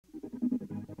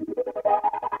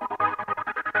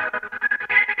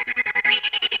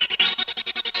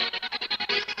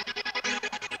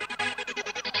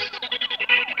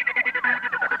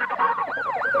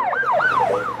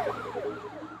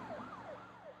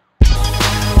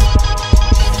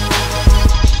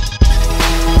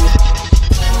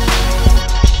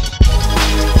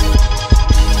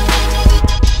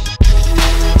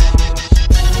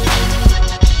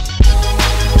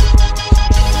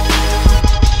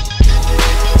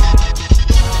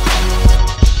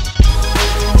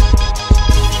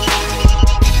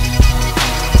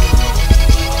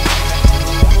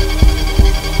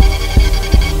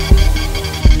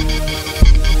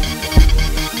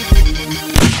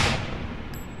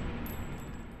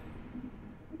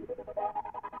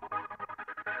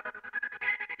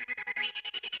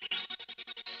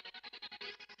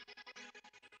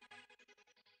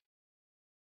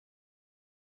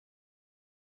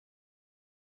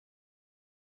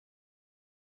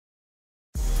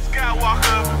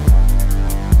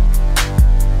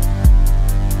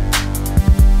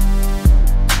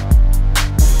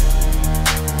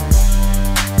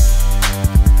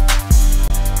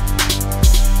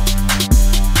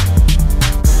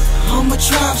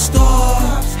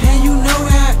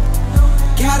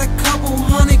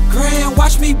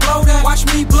Watch me blow that. Watch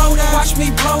me blow that. Watch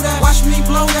me blow that. Watch me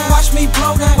blow that. Watch me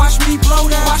blow that. Watch me blow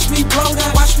that. Watch me blow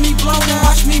that. Watch me blow that.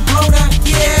 Watch me blow that.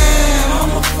 Yeah, I'm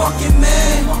a fucking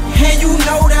man, and you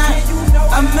know that.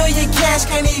 A million cash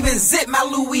can't even zip my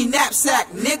Louis knapsack,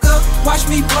 nigga. Watch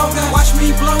me blow that. Watch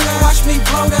me blow that. Watch me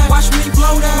blow that. Watch me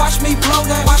blow that. Watch me blow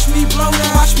that. Watch me blow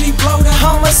that. Watch me blow that.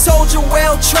 I'm a soldier,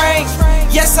 well trained.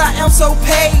 Yes, I am so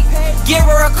paid. Give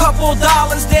her a couple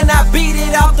dollars, then I beat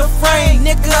it out the frame.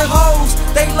 Nigga hoes,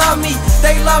 they love me,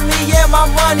 yeah, my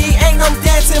money ain't no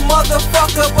dancing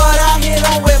motherfucker, but I hit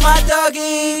on with my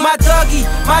Dougie, my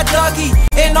Dougie,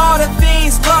 and all the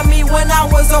fiends love me. When I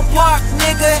was a block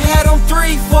nigga, had them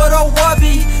 3 for the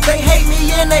wubby. They hate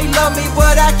me and they love me,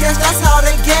 but I guess that's how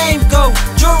the game go.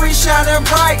 Jewelry shining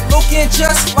bright, looking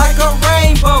just like a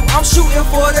rainbow. I'm shooting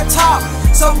for the top,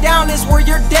 so down is where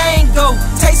your dame go.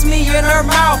 Taste me in her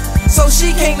mouth, so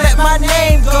she can't let my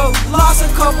name go. Lost a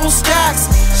couple stacks,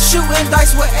 shooting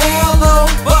dice with Alo,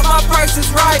 but my price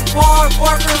is right, boy,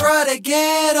 worker of the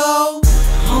ghetto.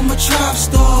 I'm a trap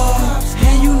star,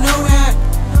 and you know that.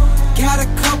 Got a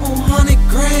couple $100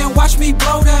 grand, watch me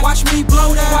blow that. Watch me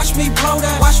blow that. Watch me blow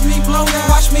that. Watch me blow that.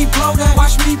 Watch me blow that.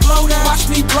 Watch me blow that. Watch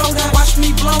me blow that. Watch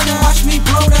me blow that. Watch me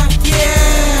blow that.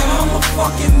 Yeah, I'm a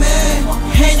fucking man,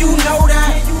 and you know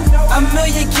that. A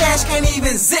million cash can't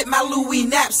even zip my Louis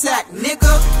knapsack,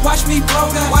 nigga. Watch me blow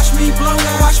that. Watch me blow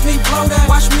that. Watch me blow that.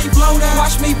 Watch me blow that.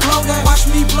 Watch me blow that. Watch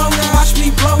me blow that. Watch me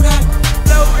blow that.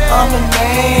 I'm a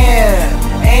man,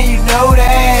 and you know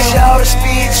that. Shawty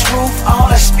speak truth, all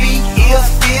I speak is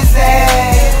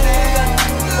physics.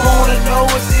 Wanna know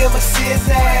what's in my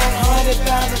scissors? 100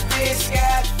 pounds of fish.